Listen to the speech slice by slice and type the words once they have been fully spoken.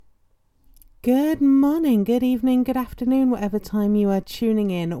Good morning, good evening, good afternoon, whatever time you are tuning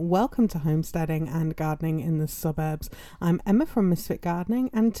in. Welcome to Homesteading and Gardening in the Suburbs. I'm Emma from Misfit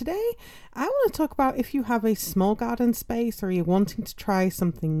Gardening, and today I want to talk about if you have a small garden space or you're wanting to try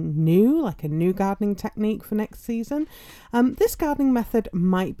something new, like a new gardening technique for next season. This gardening method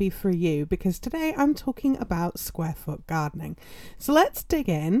might be for you because today I'm talking about square foot gardening. So let's dig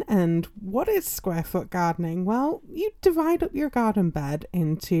in. And what is square foot gardening? Well, you divide up your garden bed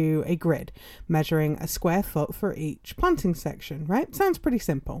into a grid, measuring a square foot for each planting section, right? Sounds pretty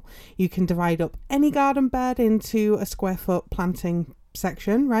simple. You can divide up any garden bed into a square foot planting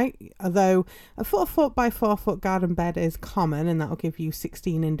section, right? Although a 4 foot by 4 foot garden bed is common, and that will give you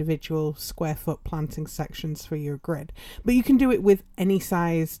 16 individual square foot planting sections for your grid. But you can do it with any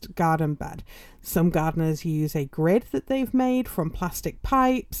sized garden bed. Some gardeners use a grid that they've made from plastic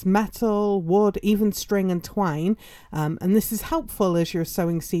pipes, metal, wood, even string and twine. And this is helpful as you're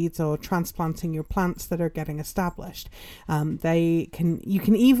sowing seeds or transplanting your plants that are getting established. You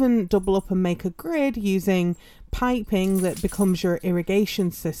can even double up and make a grid using piping that becomes your irrigation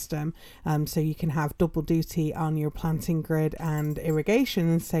system, so you can have double duty on your planting grid and irrigation,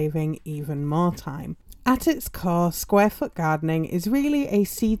 and saving even more time. At its core, square foot gardening is really a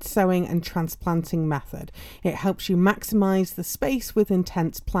seed sowing and transplanting method. It helps you maximize the space with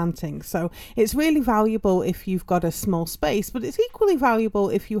intense planting. So it's really valuable if you've got a small space, but it's equally valuable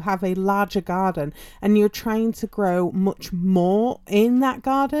if you have a larger garden and you're trying to grow much more in that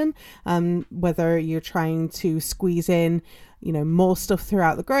garden, whether you're trying to squeeze in more stuff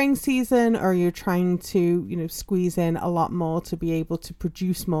throughout the growing season, or you're trying to, squeeze in a lot more to be able to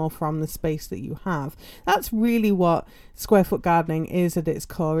produce more from the space that you have. That's really what square foot gardening is at its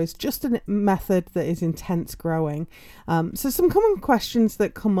core, is just a method that is intense growing. So some common questions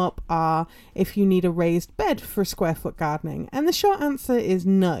that come up are if you need a raised bed for square foot gardening. And the short answer is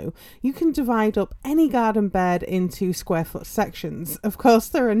no. You can divide up any garden bed into square foot sections. Of course,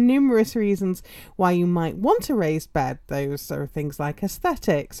 there are numerous reasons why you might want a raised bed. Those are things like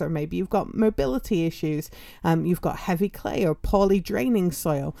aesthetics, or maybe you've got mobility issues. You've got heavy clay or poorly draining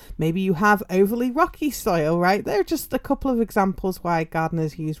soil. Maybe you have overly rocky soil, right? They're just a couple of examples why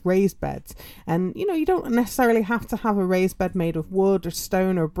gardeners use raised beds. And you don't necessarily have to have a raised bed made of wood or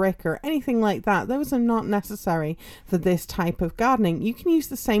stone or brick or anything like that. Those are not necessary for this type of gardening. You can use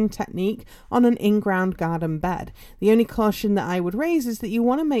the same technique on an in-ground garden bed. The only caution that I would raise is that you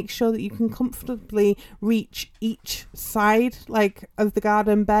want to make sure that you can comfortably reach each side of the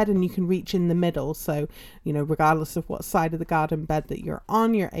garden bed, and you can reach in the middle. So regardless of what side of the garden bed that you're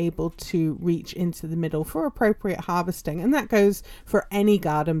on, you're able to reach into the middle for appropriate harvesting. And that goes for any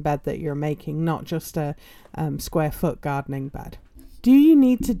garden bed that you're making, not just a square foot gardening bed. Do you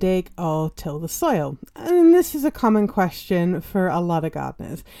need to dig or till the soil? And this is a common question for a lot of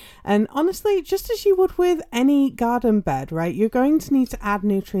gardeners. And honestly, just as you would with any garden bed, right, you're going to need to add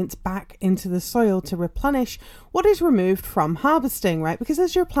nutrients back into the soil to replenish what is removed from harvesting, right? Because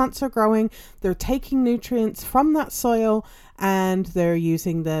as your plants are growing, they're taking nutrients from that soil and they're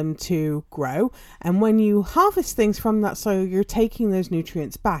using them to grow. And when you harvest things from that soil, you're taking those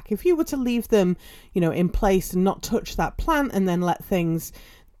nutrients back. If you were to leave them, in place and not touch that plant, and then let things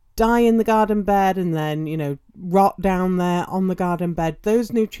die in the garden bed and then, rot down there on the garden bed,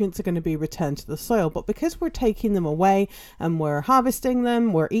 those nutrients are going to be returned to the soil. But because we're taking them away and we're harvesting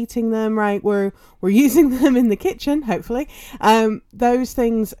them, we're eating them, right, we're using them in the kitchen, hopefully, those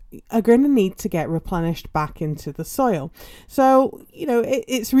things are going to need to get replenished back into the soil. So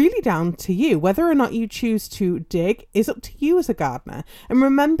it's really down to you. Whether or not you choose to dig is up to you as a gardener. And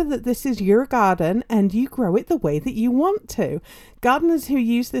remember that this is your garden and you grow it the way that you want to. Gardeners who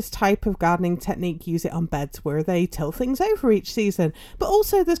use this type of gardening technique use it on beds where they till things over each season. But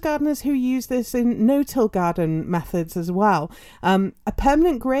also there's gardeners who use this in no-till garden methods as well. A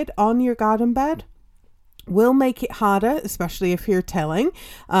permanent grid on your garden bed will make it harder, especially if you're tilling.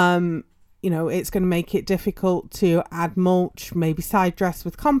 It's going to make it difficult to add mulch, maybe side dress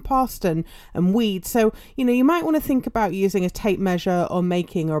with compost and weeds. So, you might want to think about using a tape measure or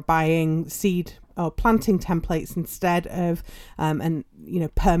making or buying seed or planting templates instead of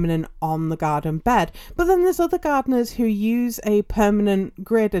permanent on the garden bed. But then there's other gardeners who use a permanent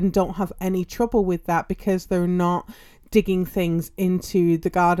grid and don't have any trouble with that because they're not digging things into the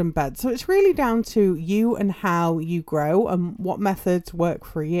garden bed. So it's really down to you and how you grow and what methods work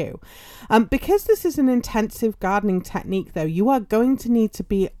for you. Because this is an intensive gardening technique though, you are going to need to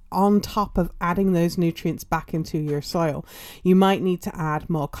be on top of adding those nutrients back into your soil. You might need to add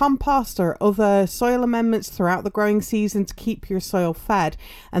more compost or other soil amendments throughout the growing season to keep your soil fed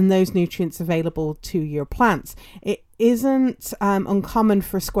and those nutrients available to your plants. isn't uncommon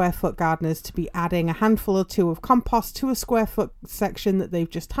for square foot gardeners to be adding a handful or two of compost to a square foot section that they've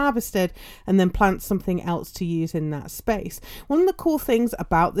just harvested and then plant something else to use in that space. One of the cool things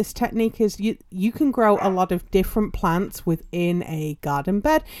about this technique is you can grow a lot of different plants within a garden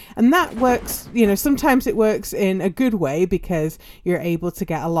bed, and that works, sometimes it works in a good way because you're able to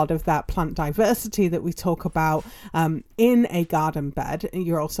get a lot of that plant diversity that we talk about in a garden bed.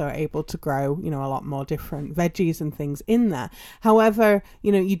 You're also able to grow, a lot more different veggies and things in there. However,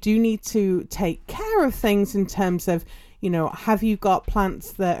 you do need to take care of things in terms of, have you got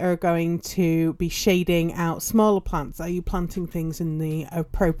plants that are going to be shading out smaller plants? Are you planting things in the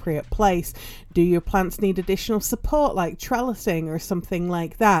appropriate place? Do your plants need additional support like trellising or something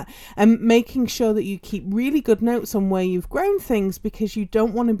like that? And making sure that you keep really good notes on where you've grown things, because you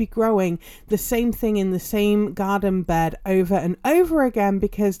don't want to be growing the same thing in the same garden bed over and over again,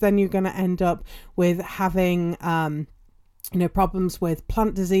 because then you're going to end up with having problems with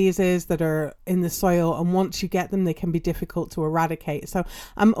plant diseases that are in the soil, and once you get them, they can be difficult to eradicate. So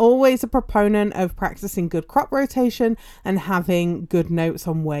I'm always a proponent of practicing good crop rotation and having good notes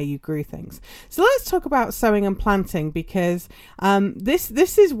on where you grew things. So let's talk about sowing and planting, because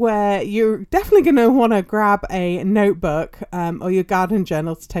this is where you're definitely going to want to grab a notebook or your garden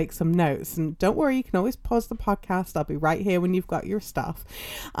journal to take some notes. And don't worry, you can always pause the podcast. I'll be right here when you've got your stuff.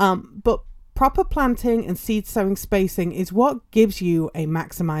 But proper planting and seed sowing spacing is what gives you a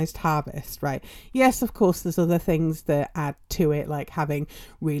maximized harvest, right? Yes, of course, there's other things that add to it, like having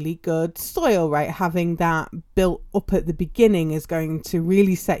really good soil, right? Having that built up at the beginning is going to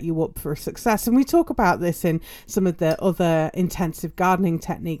really set you up for success. And we talk about this in some of the other intensive gardening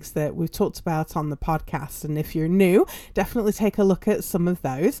techniques that we've talked about on the podcast. And if you're new, definitely take a look at some of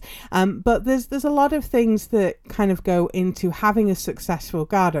those. But there's a lot of things that kind of go into having a successful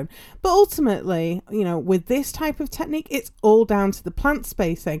garden. But ultimately, with this type of technique, it's all down to the plant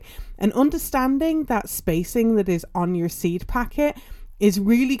spacing, and understanding that spacing that is on your seed packet is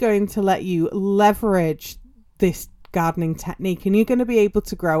really going to let you leverage this gardening technique, and you're going to be able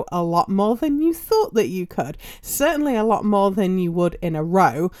to grow a lot more than you thought that you could. Certainly a lot more than you would in a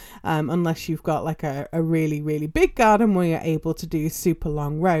row, unless you've got like a really, really big garden where you're able to do super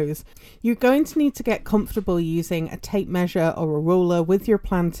long rows. You're going to need to get comfortable using a tape measure or a ruler with your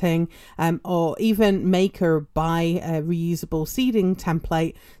planting, or even make or buy a reusable seeding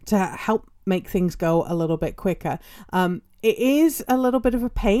template to help make things go a little bit quicker. It is a little bit of a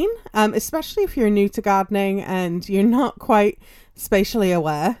pain, especially if you're new to gardening and you're not quite spatially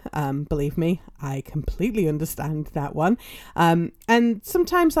aware. Believe me, I completely understand that one. And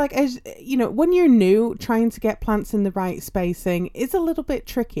sometimes, when you're new, trying to get plants in the right spacing is a little bit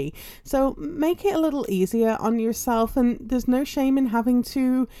tricky. So make it a little easier on yourself, and there's no shame in having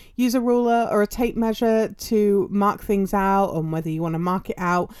to use a ruler or a tape measure to mark things out, and whether you want to mark it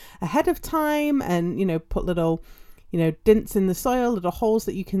out ahead of time and, put little dints in the soil, little holes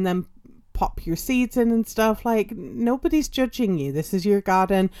that you can then pop your seeds in and stuff. Like, nobody's judging you. This is your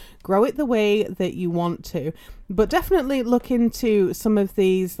garden. Grow it the way that you want to. But definitely look into some of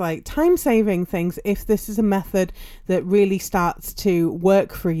these like time-saving things if this is a method that really starts to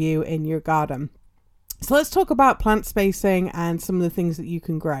work for you in your garden. So let's talk about plant spacing and some of the things that you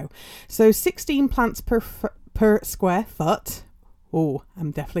can grow. So 16 plants per square foot. Oh,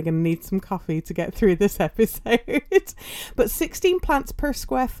 I'm definitely going to need some coffee to get through this episode. But 16 plants per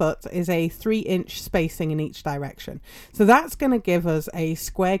square foot is a 3-inch spacing in each direction. So that's going to give us a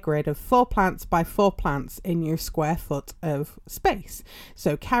square grid of 4 plants by 4 plants in your square foot of space.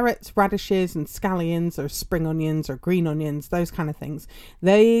 So carrots, radishes and scallions, or spring onions or green onions, those kind of things,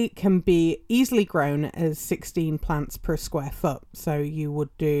 they can be easily grown as 16 plants per square foot. So you would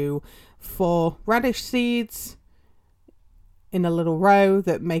do 4 radish seeds in a little row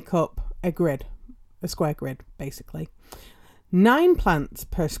that make up a grid, a square grid, basically. 9 plants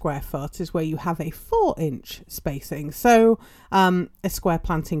per square foot is where you have a 4-inch spacing. So a square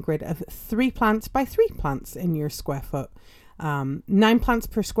planting grid of 3 plants by 3 plants in your square foot. 9 plants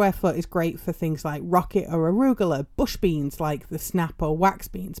per square foot is great for things like rocket or arugula, bush beans like the snap or wax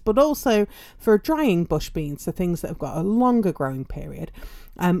beans, but also for drying bush beans, so things that have got a longer growing period.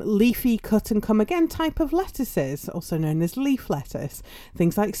 Leafy cut and come again type of lettuces, also known as leaf lettuce,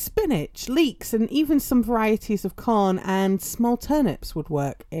 things like spinach, leeks, and even some varieties of corn and small turnips would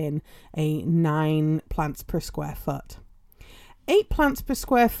work in a 9 plants per square foot. 8 plants per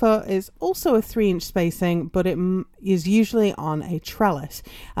square foot is also a 3-inch spacing, but it is usually on a trellis.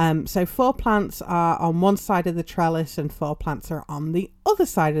 So 4 plants are on one side of the trellis and 4 plants are on the other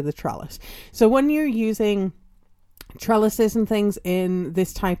side of the trellis. So when you're using trellises and things in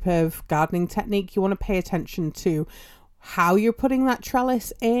this type of gardening technique, you want to pay attention to how you're putting that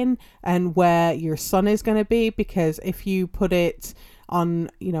trellis in and where your sun is going to be, because if you put it on,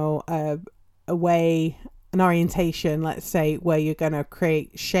 an orientation, let's say, where you're going to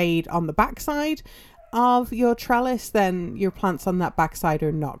create shade on the backside of your trellis, then your plants on that backside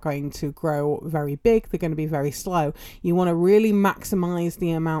are not going to grow very big. They're going to be very slow. You want to really maximize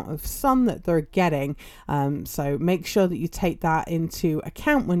the amount of sun that they're getting. So make sure that you take that into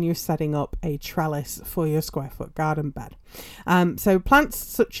account when you're setting up a trellis for your square foot garden bed. So plants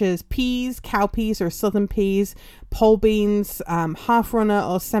such as peas, cowpeas or southern peas, pole beans, half runner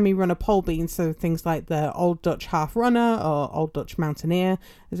or semi-runner pole beans, so things like the Old Dutch half runner or Old Dutch mountaineer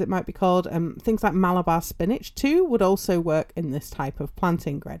as it might be called, things like Malabar spinach too would also work in this type of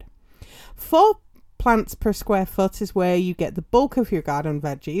planting grid. 4 plants per square foot is where you get the bulk of your garden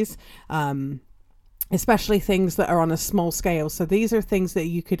veggies, especially things that are on a small scale. So these are things that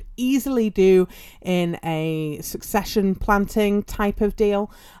you could easily do in a succession planting type of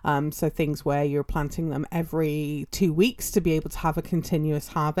deal. So things where you're planting them every 2 weeks to be able to have a continuous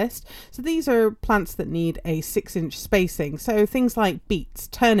harvest. So these are plants that need a 6-inch spacing. So things like beets,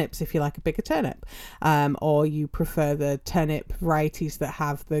 turnips, if you like a bigger turnip, or you prefer the turnip varieties that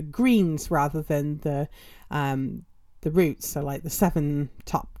have the greens rather than the roots. So like the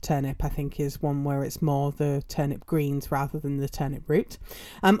 7-top turnip, I think, is one where it's more the turnip greens rather than the turnip root.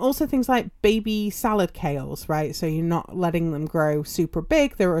 Also things like baby salad kales, right? So you're not letting them grow super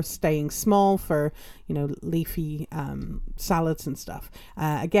big. They're staying small for, leafy salads and stuff.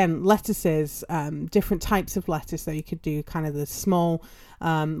 Again, lettuces, different types of lettuce. So you could do kind of the small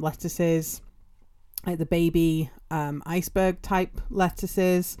lettuces, like the baby iceberg type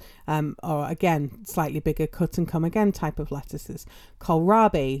lettuces, or again slightly bigger cut and come again type of lettuces,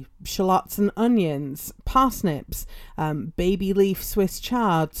 kohlrabi, shallots and onions, parsnips, baby leaf Swiss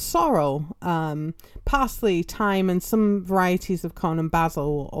chard, sorrel, parsley, thyme, and some varieties of cone and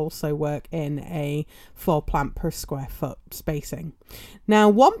basil will also work in a 4 plant per square foot spacing. Now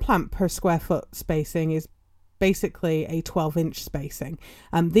 1 plant per square foot spacing is basically a 12-inch spacing.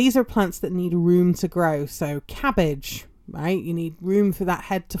 These are plants that need room to grow. So cabbage, right? You need room for that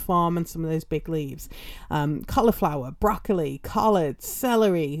head to form and some of those big leaves. Cauliflower, broccoli, collards,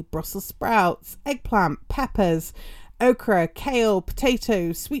 celery, Brussels sprouts, eggplant, peppers, okra, kale,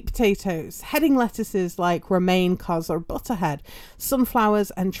 potatoes, sweet potatoes, heading lettuces like romaine, cos or butterhead,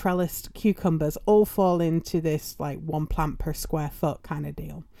 sunflowers and trellised cucumbers all fall into this like 1 plant per square foot kind of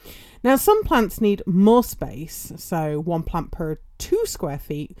deal. Now some plants need more space, so 1 plant per 2 square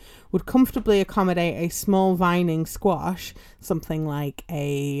feet would comfortably accommodate a small vining squash, something like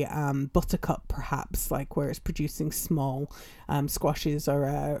a buttercup perhaps, like where it's producing small squashes, or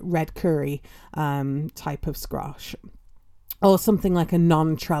a red curry type of squash. Or something like a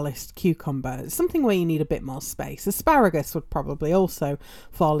non-trellised cucumber, something where you need a bit more space. Asparagus would probably also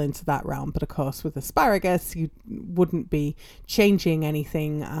fall into that realm, but of course with asparagus you wouldn't be changing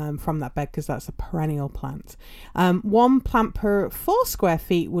anything from that bed because that's a perennial plant. 1 plant per 4 square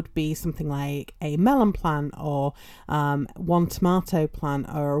feet would be something like a melon plant, or 1 tomato plant,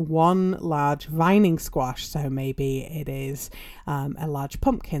 or 1 large vining squash. So maybe it is a large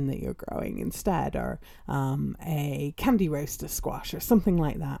pumpkin that you're growing instead, or a candy roaster squash or something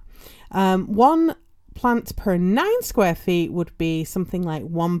like that. 1 plant per 9 square feet would be something like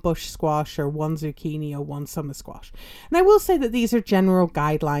 1 bush squash, or 1 zucchini, or 1 summer squash. And I will say that these are general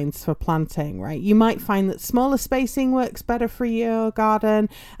guidelines for planting, right? You might find that smaller spacing works better for your garden,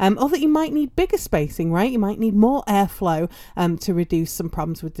 or that you might need bigger spacing, right? You might need more airflow to reduce some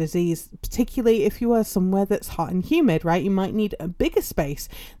problems with disease, particularly if you are somewhere that's hot and humid, right? You might need a bigger space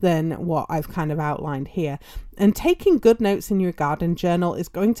than what I've kind of outlined here. And taking good notes in your garden journal is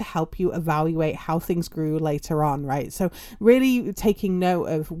going to help you evaluate how things grew later on, right? So really taking note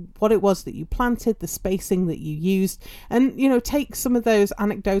of what it was that you planted, the spacing that you used, and, take some of those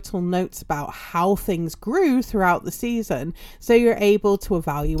anecdotal notes about how things grew throughout the season, so you're able to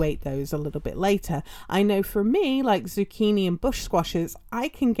evaluate those a little bit later. I know for me, like zucchini and bush squashes, I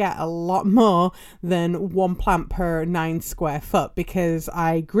can get a lot more than 1 plant per 9 square foot because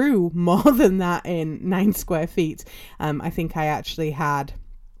I grew more than that in 9 square feet. I think I actually had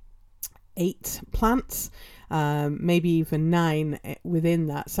 8 plants, maybe even 9 within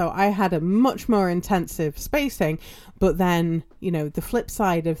that. So I had a much more intensive spacing, but then, the flip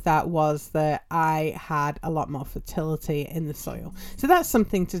side of that was that I had a lot more fertility in the soil. So that's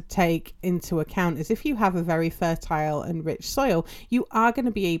something to take into account, is if you have a very fertile and rich soil, you are going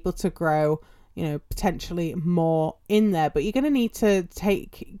to be able to grow potentially more in there, but you're going to need to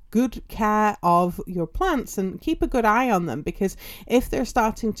take good care of your plants and keep a good eye on them, because if they're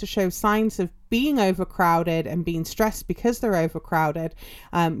starting to show signs of being overcrowded and being stressed because they're overcrowded,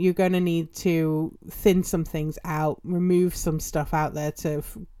 you're going to need to thin some things out, remove some stuff out there to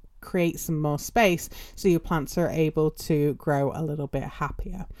create some more space so your plants are able to grow a little bit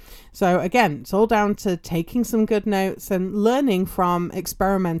happier. So again, it's all down to taking some good notes and learning from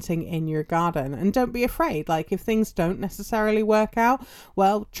experimenting in your garden. And don't be afraid, like if things don't necessarily work out,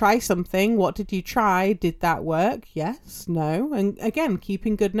 well, try something. What did you try? Did that work? Yes, no. And again,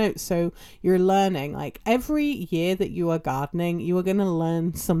 keeping good notes so you're learning. Like every year that you are gardening, you are going to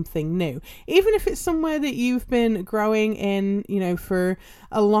learn something new, even if it's somewhere that you've been growing in, for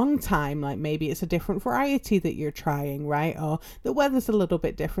a long time. Like maybe it's a different variety that you're trying, right? Or the weather's a little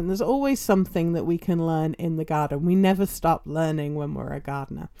bit different. There's always something that we can learn in the garden. We never stop learning when we're a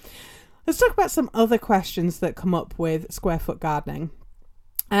gardener. Let's talk about some other questions that come up with square foot gardening.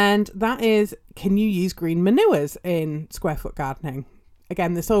 And that is, can you use green manures in square foot gardening?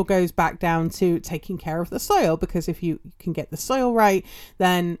 Again, this all goes back down to taking care of the soil, because if you can get the soil right,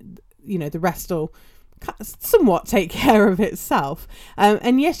 then, the rest will somewhat take care of itself.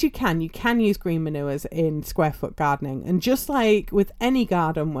 And yes, you can use green manures in square foot gardening. And just like with any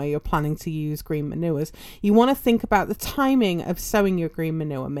garden where you're planning to use green manures, you want to think about the timing of sowing your green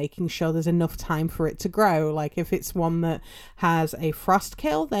manure, making sure there's enough time for it to grow. Like if it's one that has a frost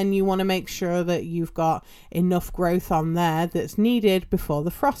kill, then you want to make sure that you've got enough growth on there that's needed before the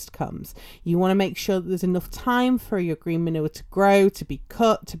frost comes. You want to make sure that there's enough time for your green manure to grow, to be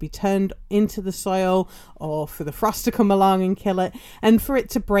cut, to be turned into the soil, or for the frost to come along and kill it, and for it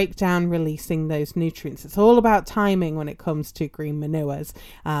to break down, releasing those nutrients. It's all about timing when it comes to green manures,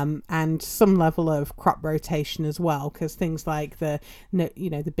 and some level of crop rotation as well, because things like the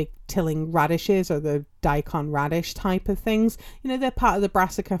big tilling radishes or the daikon radish type of things, they're part of the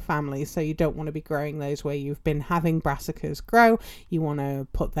brassica family, so you don't want to be growing those where you've been having brassicas grow. You want to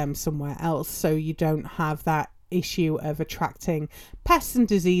put them somewhere else so you don't have that issue of attracting pests and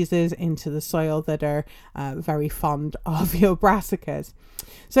diseases into the soil that are very fond of your brassicas.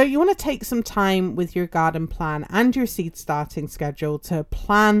 So you want to take some time with your garden plan and your seed starting schedule to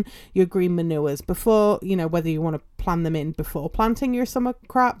plan your green manures before, whether you want to plan them in before planting your summer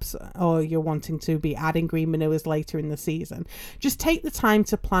crops or you're wanting to be adding green manures later in the season. Just take the time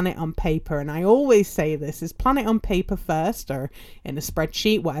to plan it on paper. And I always say this is plan it on paper first, or in a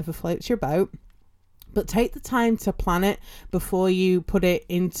spreadsheet, whatever floats your boat. But take the time to plan it before you put it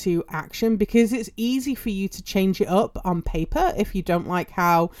into action, because it's easy for you to change it up on paper if you don't like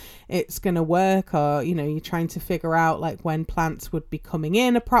how it's going to work, or, you're trying to figure out like when plants would be coming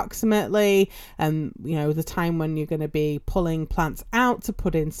in approximately, and, the time when you're going to be pulling plants out to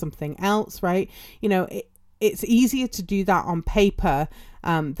put in something else, right? It's easier to do that on paper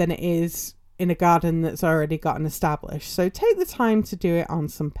than it is in a garden that's already gotten established. So take the time to do it on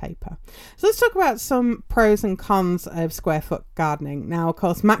some paper. So let's talk about some pros and cons of square foot gardening. Now, of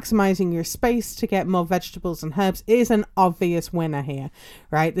course, maximizing your space to get more vegetables and herbs is an obvious winner here,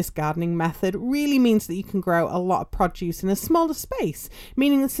 right? This gardening method really means that you can grow a lot of produce in a smaller space,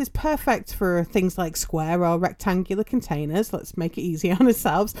 meaning this is perfect for things like square or rectangular containers. Let's make it easy on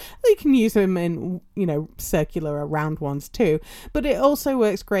ourselves. You can use them in, circular or round ones too, but it also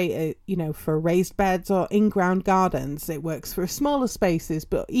works great, for raised beds or in-ground gardens. It works for smaller spaces,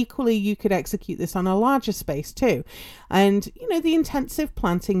 but equally you could execute this on a larger space too. And the intensive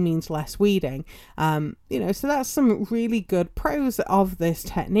planting means less weeding. So that's some really good pros of this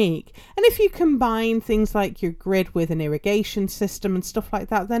technique. And if you combine things like your grid with an irrigation system and stuff like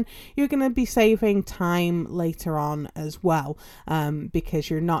that, then you're going to be saving time later on as well, because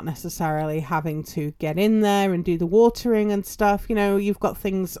you're not necessarily having to get in there and do the watering and stuff. You've got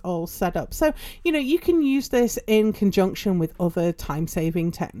things all set up. So, you can use this in conjunction with other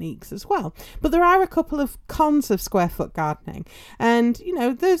time-saving techniques as well. But there are a couple of cons of square foot gardening. And,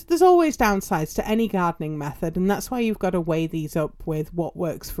 there's always downsides to any gardening method. And that's why you've got to weigh these up with what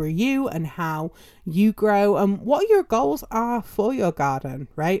works for you and how you grow and what your goals are for your garden,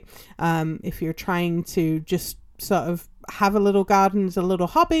 right? If you're trying to just sort of have a little garden as a little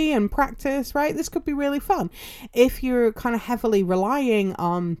hobby and practice, right? This could be really fun. If you're kind of heavily relying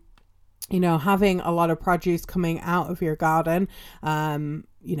on having a lot of produce coming out of your garden,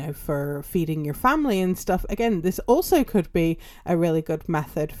 for feeding your family and stuff. Again, this also could be a really good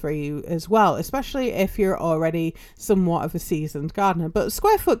method for you as well, especially if you're already somewhat of a seasoned gardener. But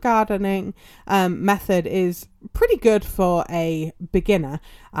square foot gardening method is pretty good for a beginner.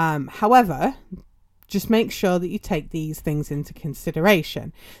 However, just make sure that you take these things into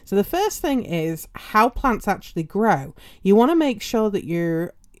consideration. So the first thing is how plants actually grow. You want to make sure that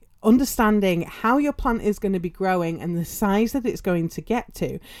you're understanding how your plant is going to be growing and the size that it's going to get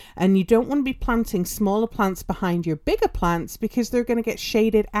to. And you don't want to be planting smaller plants behind your bigger plants because they're going to get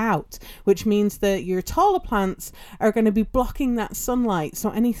shaded out, which means that your taller plants are going to be blocking that sunlight. So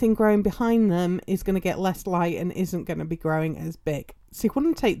anything growing behind them is going to get less light and isn't going to be growing as big. So you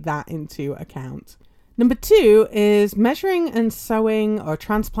want to take that into account. Number 2 is measuring and sowing or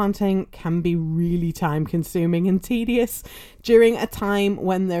transplanting can be really time consuming and tedious during a time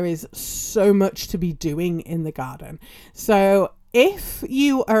when there is so much to be doing in the garden. So if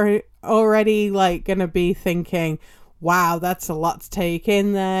you are already going to be thinking, wow, that's a lot to take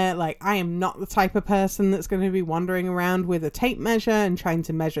in there. I am not the type of person that's going to be wandering around with a tape measure and trying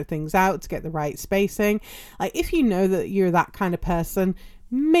to measure things out to get the right spacing. If you know that you're that kind of person,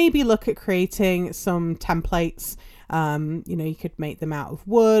 maybe look at creating some templates. You could make them out of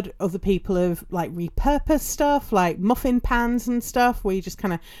wood. Other people have repurposed stuff like muffin pans and stuff where you just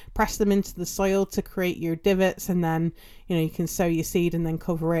kind of press them into the soil to create your divots, and then you can sow your seed and then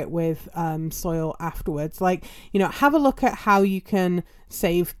cover it with soil afterwards. Have a look at how you can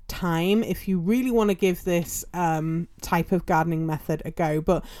save time if you really want to give this type of gardening method a go,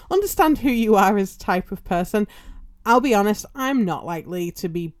 but understand who you are as a type of person. I'll be honest, I'm not likely to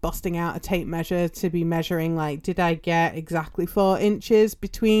be busting out a tape measure to be measuring, did I get exactly 4 inches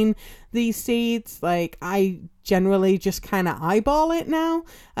between these seeds? I generally just kind of eyeball it now.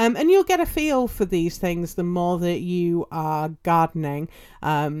 And you'll get a feel for these things the more that you are gardening.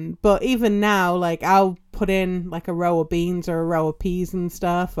 But even now, I'll put in a row of beans or a row of peas and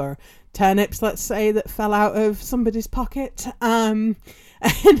stuff, or turnips, let's say, that fell out of somebody's pocket. And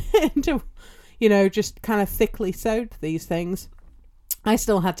just kind of thickly sowed these things. I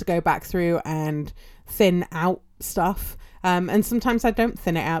still had to go back through and thin out stuff. And sometimes I don't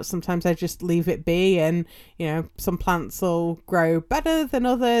thin it out. Sometimes I just leave it be. And, some plants will grow better than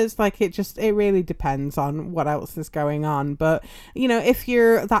others. It really depends on what else is going on. But, if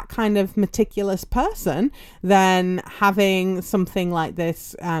you're that kind of meticulous person, then having something like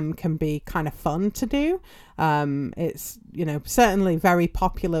this can be kind of fun to do. It's, certainly very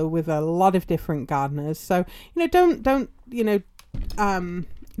popular with a lot of different gardeners. So, don't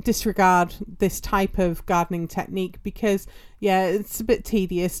disregard this type of gardening technique because, it's a bit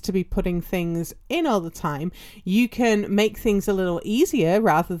tedious to be putting things in all the time. You can make things a little easier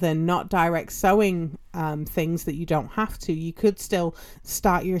rather than not direct sowing things that you don't have to. You could still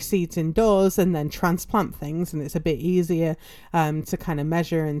start your seeds indoors and then transplant things, and it's a bit easier to kind of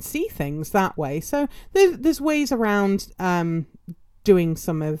measure and see things that way. So there's ways around doing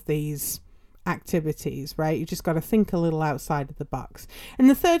some of these activities, right? You just got to think a little outside of the box. And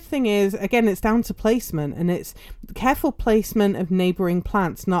the third thing is, again, it's down to placement, and it's careful placement of neighboring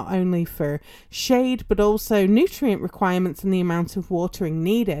plants, not only for shade but also nutrient requirements and the amount of watering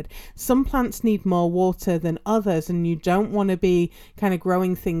needed. Some plants need more water than others, and you don't want to be kind of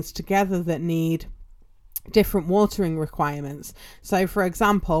growing things together that need different watering requirements. So for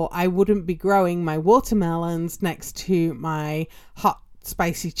example, I wouldn't be growing my watermelons next to my hot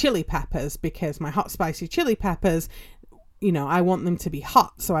spicy chili peppers, because my hot spicy chili peppers, I want them to be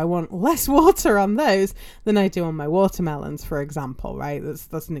hot, so I want less water on those than I do on my watermelons, for example, right?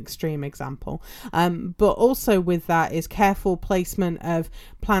 That's an extreme example. But also with that is careful placement of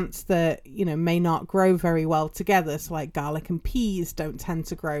plants that, may not grow very well together. So garlic and peas don't tend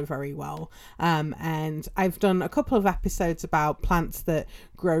to grow very well. And I've done a couple of episodes about plants that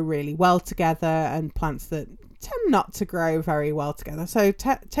grow really well together and plants that tend not to grow very well together. So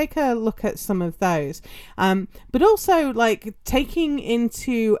take a look at some of those. But also taking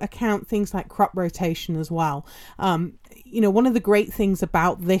into account things like crop rotation as well. One of the great things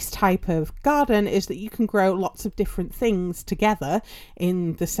about this type of garden is that you can grow lots of different things together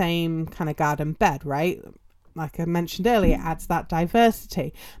in the same kind of garden bed, right? Like I mentioned earlier, it adds that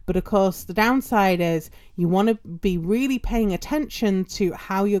diversity. But of course, the downside is you want to be really paying attention to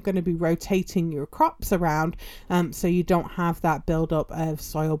how you're going to be rotating your crops around, so you don't have that buildup of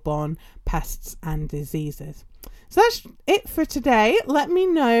soil-borne pests and diseases. So that's it for today. Let me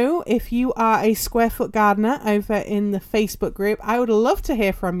know if you are a square foot gardener over in the Facebook group. I would love to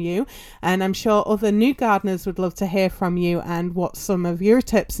hear from you, and I'm sure other new gardeners would love to hear from you and what some of your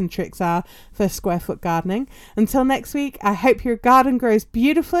tips and tricks are for square foot gardening. Until next week, I hope your garden grows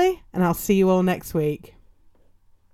beautifully, and I'll see you all next week.